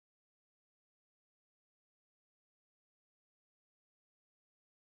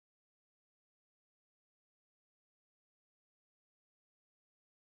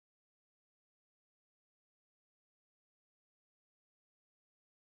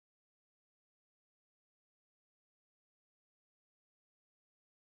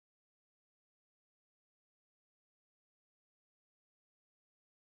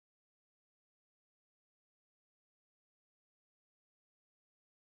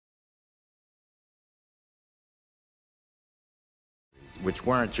which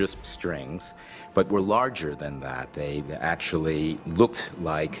weren't just strings, but were larger than that. They actually looked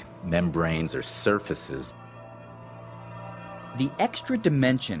like membranes or surfaces. The extra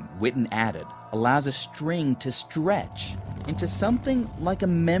dimension Witten added allows a string to stretch into something like a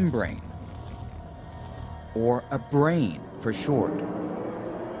membrane, or a brain for short.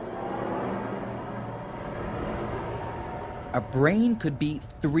 A brain could be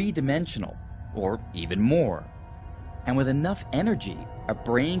three-dimensional, or even more. And with enough energy, a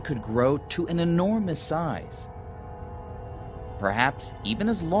brain could grow to an enormous size, perhaps even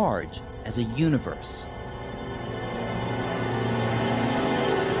as large as a universe.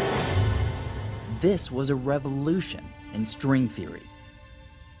 This was a revolution in string theory.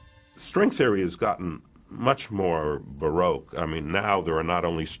 String theory has gotten much more baroque. I mean, now there are not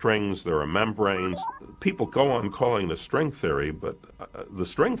only strings, there are membranes. People go on calling it string theory, but the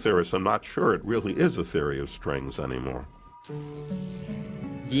string theorists are not sure it really is a theory of strings anymore.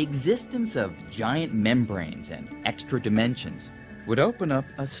 The existence of giant membranes and extra dimensions would open up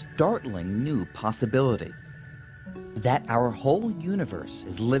a startling new possibility: that our whole universe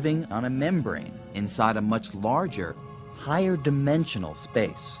is living on a membrane inside a much larger, higher dimensional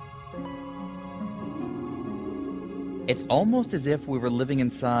space. It's almost as if we were living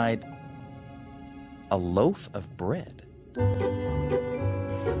inside a loaf of bread.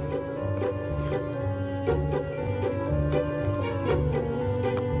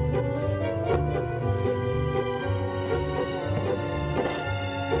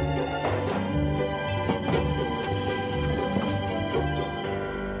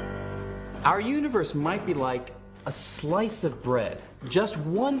 Our universe might be like a slice of bread, just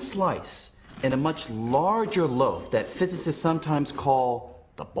one slice, in a much larger loaf that physicists sometimes call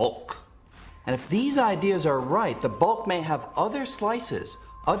the bulk. And if these ideas are right, the bulk may have other slices,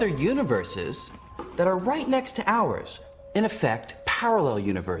 other universes that are right next to ours, in effect, parallel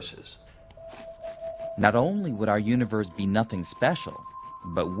universes. Not only would our universe be nothing special,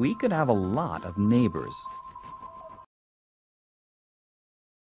 but we could have a lot of neighbors.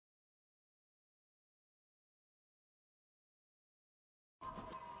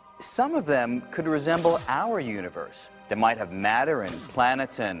 Some of them could resemble our universe. They might have matter and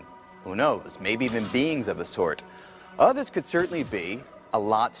planets and, who knows, maybe even beings of a sort. Others could certainly be a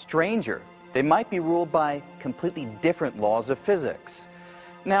lot stranger. They might be ruled by completely different laws of physics.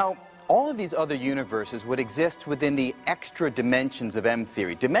 Now, all of these other universes would exist within the extra dimensions of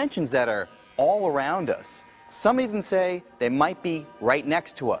M-theory, dimensions that are all around us. Some even say they might be right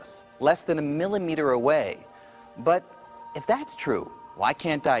next to us, less than a millimeter away. But if that's true, why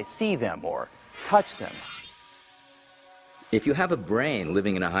can't I see them or touch them? If you have a brain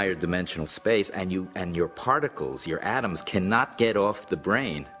living in a higher dimensional space and your particles, your atoms, cannot get off the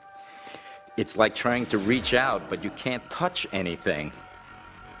brain, it's like trying to reach out, but you can't touch anything.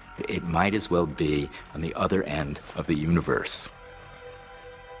 It might as well be on the other end of the universe.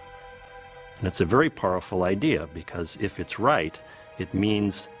 And it's a very powerful idea, because if it's right, it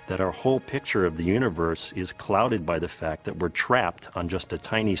means that our whole picture of the universe is clouded by the fact that we're trapped on just a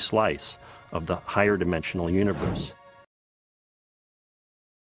tiny slice of the higher dimensional universe.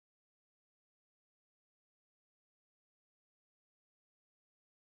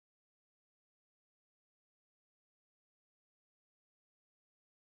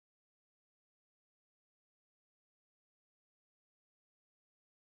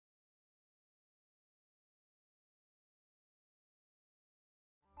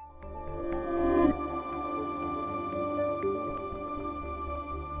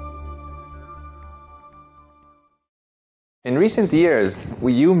 In recent years,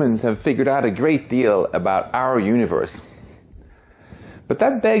 we humans have figured out a great deal about our universe. But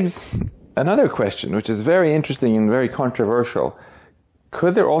that begs another question, which is very interesting and very controversial.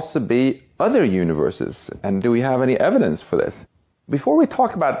 Could there also be other universes? And do we have any evidence for this? Before we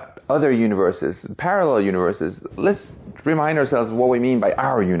talk about other universes, parallel universes, let's remind ourselves of what we mean by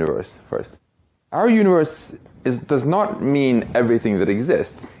our universe first. Our universe does not mean everything that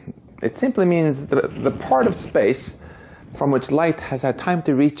exists. It simply means the part of space from which light has had time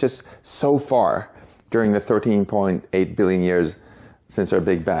to reach us so far during the 13.8 billion years since our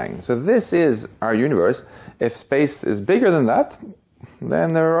Big Bang. So this is our universe. If space is bigger than that,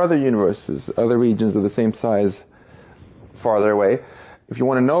 then there are other universes, other regions of the same size farther away. If you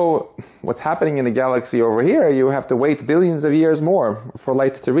want to know what's happening in the galaxy over here, you have to wait billions of years more for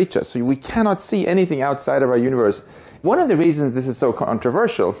light to reach us. So we cannot see anything outside of our universe. One of the reasons this is so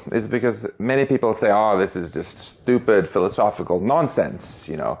controversial is because many people say, oh, this is just stupid philosophical nonsense,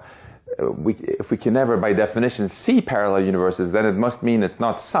 you know. If we can never, by definition, see parallel universes, then it must mean it's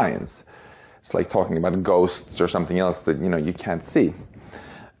not science. It's like talking about ghosts or something else that, you know, you can't see.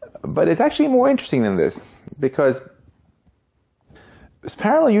 But it's actually more interesting than this, because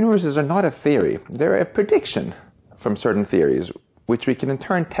parallel universes are not a theory. They're a prediction from certain theories, which we can in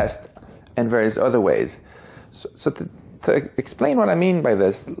turn test in various other ways. So to explain what I mean by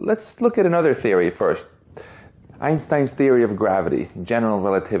this, let's look at another theory first. Einstein's theory of gravity, general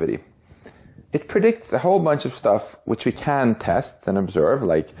relativity. It predicts a whole bunch of stuff which we can test and observe,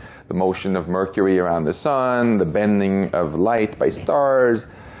 like the motion of Mercury around the sun, the bending of light by stars,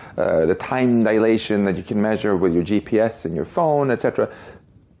 the time dilation that you can measure with your GPS and your phone, etc.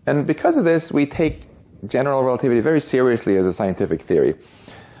 And because of this, we take general relativity very seriously as a scientific theory,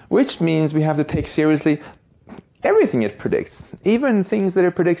 which means we have to take seriously everything it predicts, even things that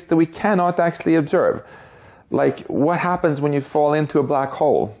it predicts that we cannot actually observe, like what happens when you fall into a black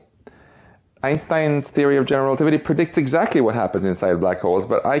hole. Einstein's theory of general relativity predicts exactly what happens inside black holes,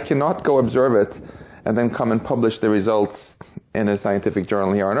 but I cannot go observe it and then come and publish the results in a scientific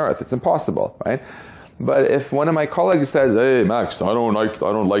journal here on Earth. It's impossible, right? But if one of my colleagues says, "Hey, Max, I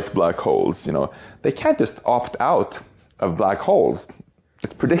don't like black holes," they can't just opt out of black holes.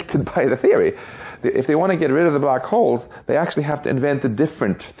 It's predicted by the theory. If they want to get rid of the black holes, they actually have to invent a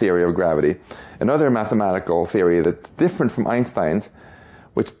different theory of gravity, another mathematical theory that's different from Einstein's,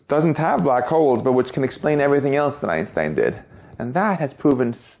 which doesn't have black holes, but which can explain everything else that Einstein did. And that has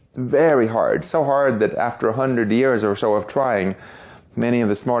proven very hard, so hard that after 100 years or so of trying, many of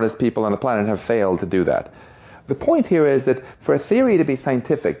the smartest people on the planet have failed to do that. The point here is that for a theory to be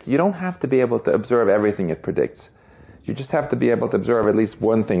scientific, you don't have to be able to observe everything it predicts. You just have to be able to observe at least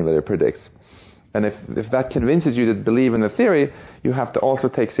one thing that it predicts. And if that convinces you to believe in the theory, you have to also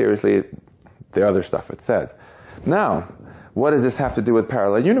take seriously the other stuff it says. Now, what does this have to do with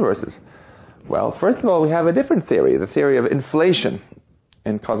parallel universes? Well, first of all, we have a different theory, the theory of inflation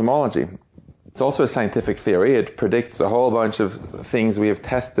in cosmology. It's also a scientific theory. It predicts a whole bunch of things we have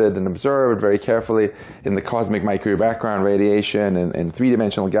tested and observed very carefully in the cosmic microwave background radiation and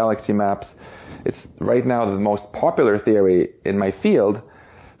three-dimensional galaxy maps. It's right now the most popular theory in my field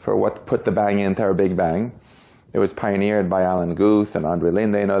for what put the bang into our Big Bang. It was pioneered by Alan Guth and Andre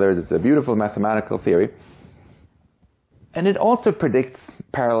Linde and others. It's a beautiful mathematical theory. And it also predicts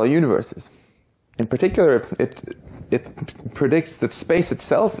parallel universes. In particular, it predicts that space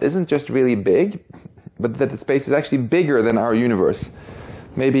itself isn't just really big, but that the space is actually bigger than our universe,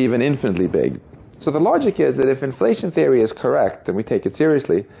 maybe even infinitely big. So the logic is that if inflation theory is correct, and we take it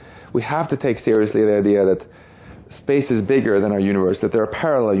seriously, we have to take seriously the idea that space is bigger than our universe, that there are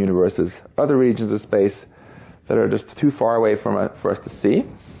parallel universes, other regions of space that are just too far away for us to see.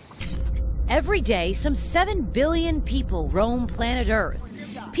 Every day, some 7 billion people roam planet Earth.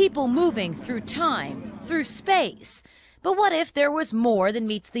 People moving through time, through space. But what if there was more than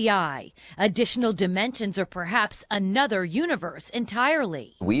meets the eye? Additional dimensions or perhaps another universe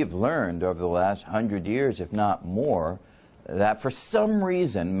entirely? We have learned over the last 100 years, if not more, that for some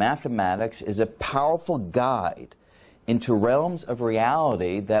reason mathematics is a powerful guide into realms of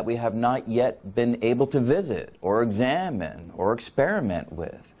reality that we have not yet been able to visit or examine or experiment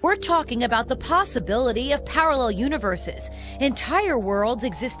with. We're talking about the possibility of parallel universes, entire worlds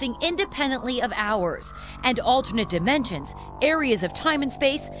existing independently of ours, and alternate dimensions, areas of time and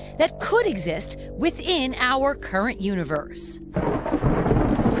space that could exist within our current universe.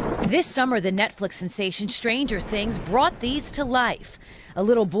 This summer, the Netflix sensation Stranger Things brought these to life. A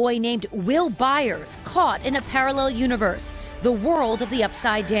little boy named Will Byers caught in a parallel universe, the world of the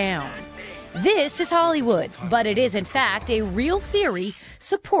Upside Down. This is Hollywood, but it is in fact a real theory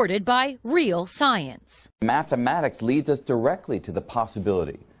supported by real science. Mathematics leads us directly to the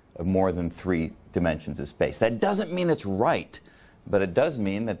possibility of more than 3 dimensions of space. That doesn't mean it's right, but it does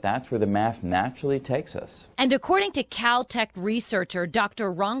mean that that's where the math naturally takes us. And according to Caltech researcher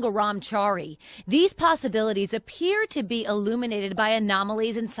Dr. Rangaram Chari, these possibilities appear to be illuminated by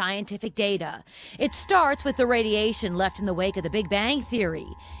anomalies in scientific data. It starts with the radiation left in the wake of the Big Bang Theory,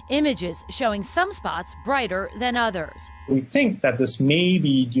 images showing some spots brighter than others. We think that this may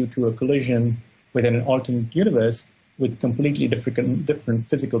be due to a collision within an alternate universe with completely different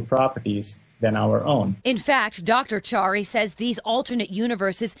physical properties than our own. In fact, Dr. Chari says these alternate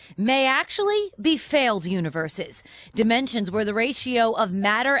universes may actually be failed universes, dimensions where the ratio of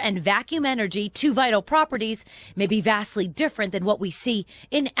matter and vacuum energy to vital properties may be vastly different than what we see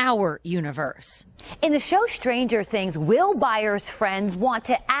in our universe. In the show Stranger Things, Will Byers' friends want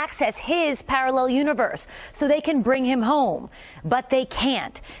to access his parallel universe so they can bring him home. But they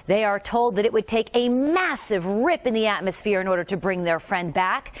can't. They are told that it would take a massive rip in the atmosphere in order to bring their friend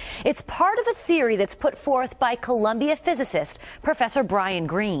back. It's part of a theory that's put forth by Columbia physicist Professor Brian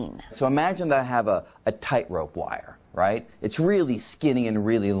Greene. So imagine that I have a tightrope wire, right? It's really skinny and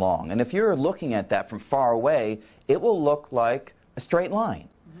really long. And if you're looking at that from far away, it will look like a straight line.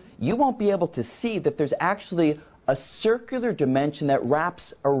 You won't be able to see that there's actually a circular dimension that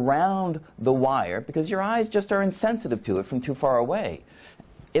wraps around the wire because your eyes just are insensitive to it from too far away.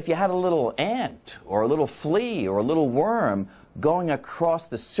 If you had a little ant or a little flea or a little worm going across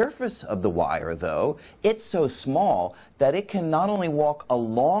the surface of the wire, though, it's so small that it can not only walk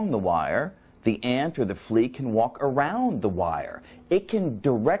along the wire, the ant or the flea can walk around the wire. It can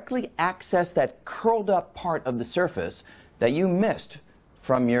directly access that curled up part of the surface that you missed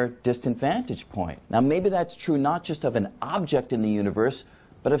from your distant vantage point. Now, maybe that's true not just of an object in the universe,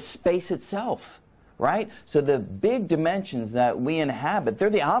 but of space itself, right? So the big dimensions that we inhabit, they're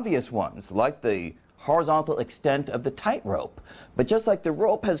the obvious ones, like the horizontal extent of the tightrope. But just like the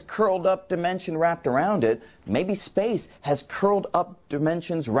rope has curled up dimension wrapped around it, maybe space has curled up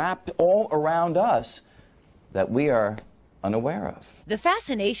dimensions wrapped all around us that we are unaware of. The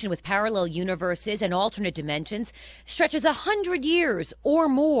fascination with parallel universes and alternate dimensions stretches 100 years or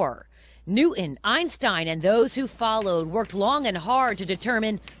more. Newton, Einstein, and those who followed worked long and hard to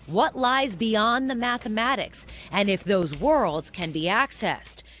determine what lies beyond the mathematics and if those worlds can be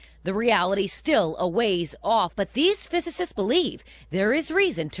accessed. The reality still a ways off, but these physicists believe there is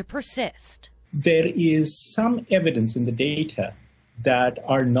reason to persist. There is some evidence in the data that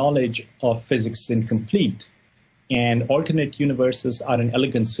our knowledge of physics is incomplete, and alternate universes are an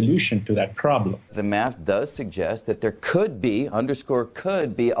elegant solution to that problem. The math does suggest that there could be,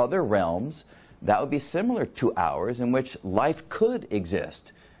 could be, other realms that would be similar to ours in which life could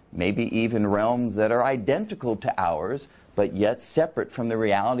exist. Maybe even realms that are identical to ours, but yet separate from the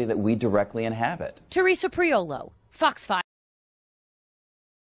reality that we directly inhabit. Teresa Priolo, Fox 5.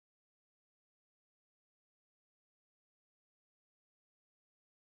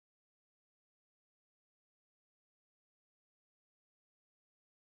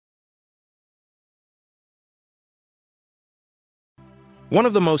 One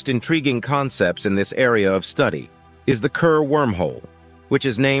of the most intriguing concepts in this area of study is the Kerr wormhole, which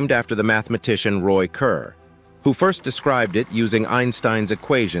is named after the mathematician Roy Kerr, who first described it using Einstein's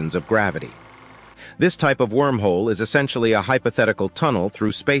equations of gravity. This type of wormhole is essentially a hypothetical tunnel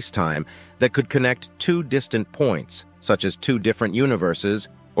through space-time that could connect two distant points, such as two different universes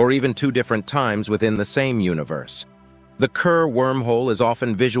or even two different times within the same universe. The Kerr wormhole is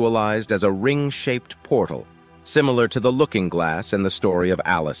often visualized as a ring-shaped portal, similar to the looking glass in the story of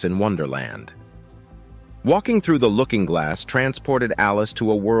Alice in Wonderland. Walking through the looking glass transported Alice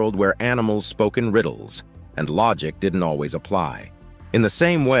to a world where animals spoke in riddles, and logic didn't always apply. In the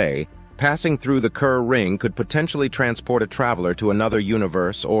same way, passing through the Kerr ring could potentially transport a traveler to another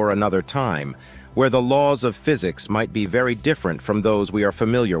universe or another time, where the laws of physics might be very different from those we are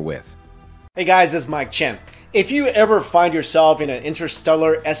familiar with. Hey guys, it's Mike Chen. If you ever find yourself in an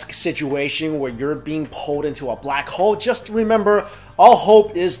interstellar-esque situation where you're being pulled into a black hole, just remember, all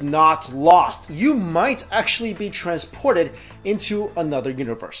hope is not lost. You might actually be transported into another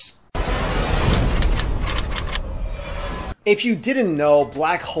universe. If you didn't know,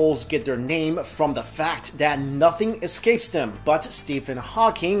 black holes get their name from the fact that nothing escapes them, but Stephen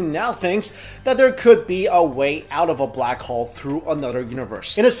Hawking now thinks that there could be a way out of a black hole through another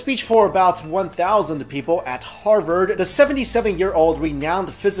universe. In a speech for about 1,000 people at Harvard, the 77-year-old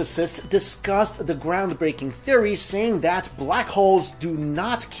renowned physicist discussed the groundbreaking theory, saying that black holes do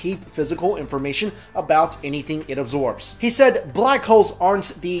not keep physical information about anything it absorbs. He said, "Black holes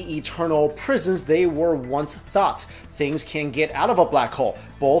aren't the eternal prisons they were once thought. Things can get out of a black hole,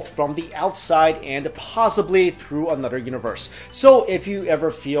 both from the outside and possibly through another universe. So if you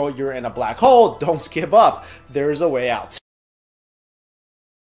ever feel you're in a black hole, don't give up. There's a way out."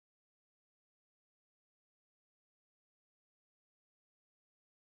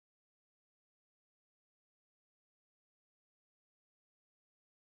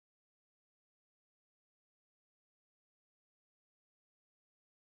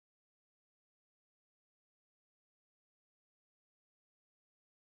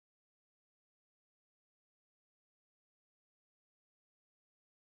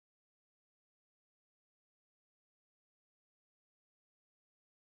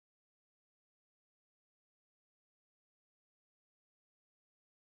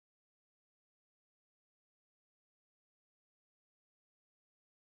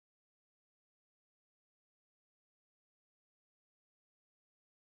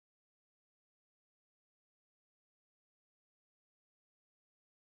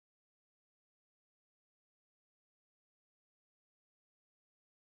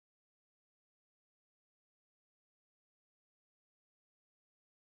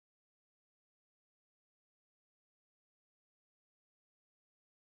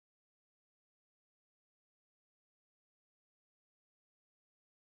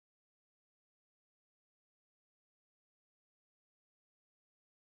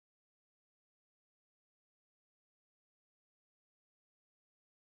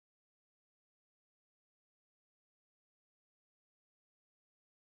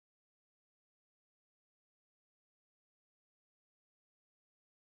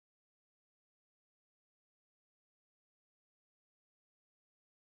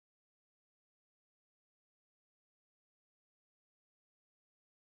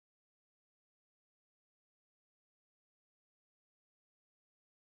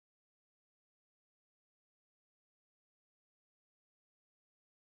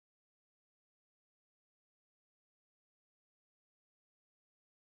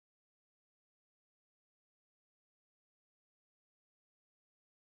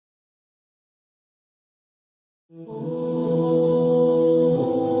 Oh.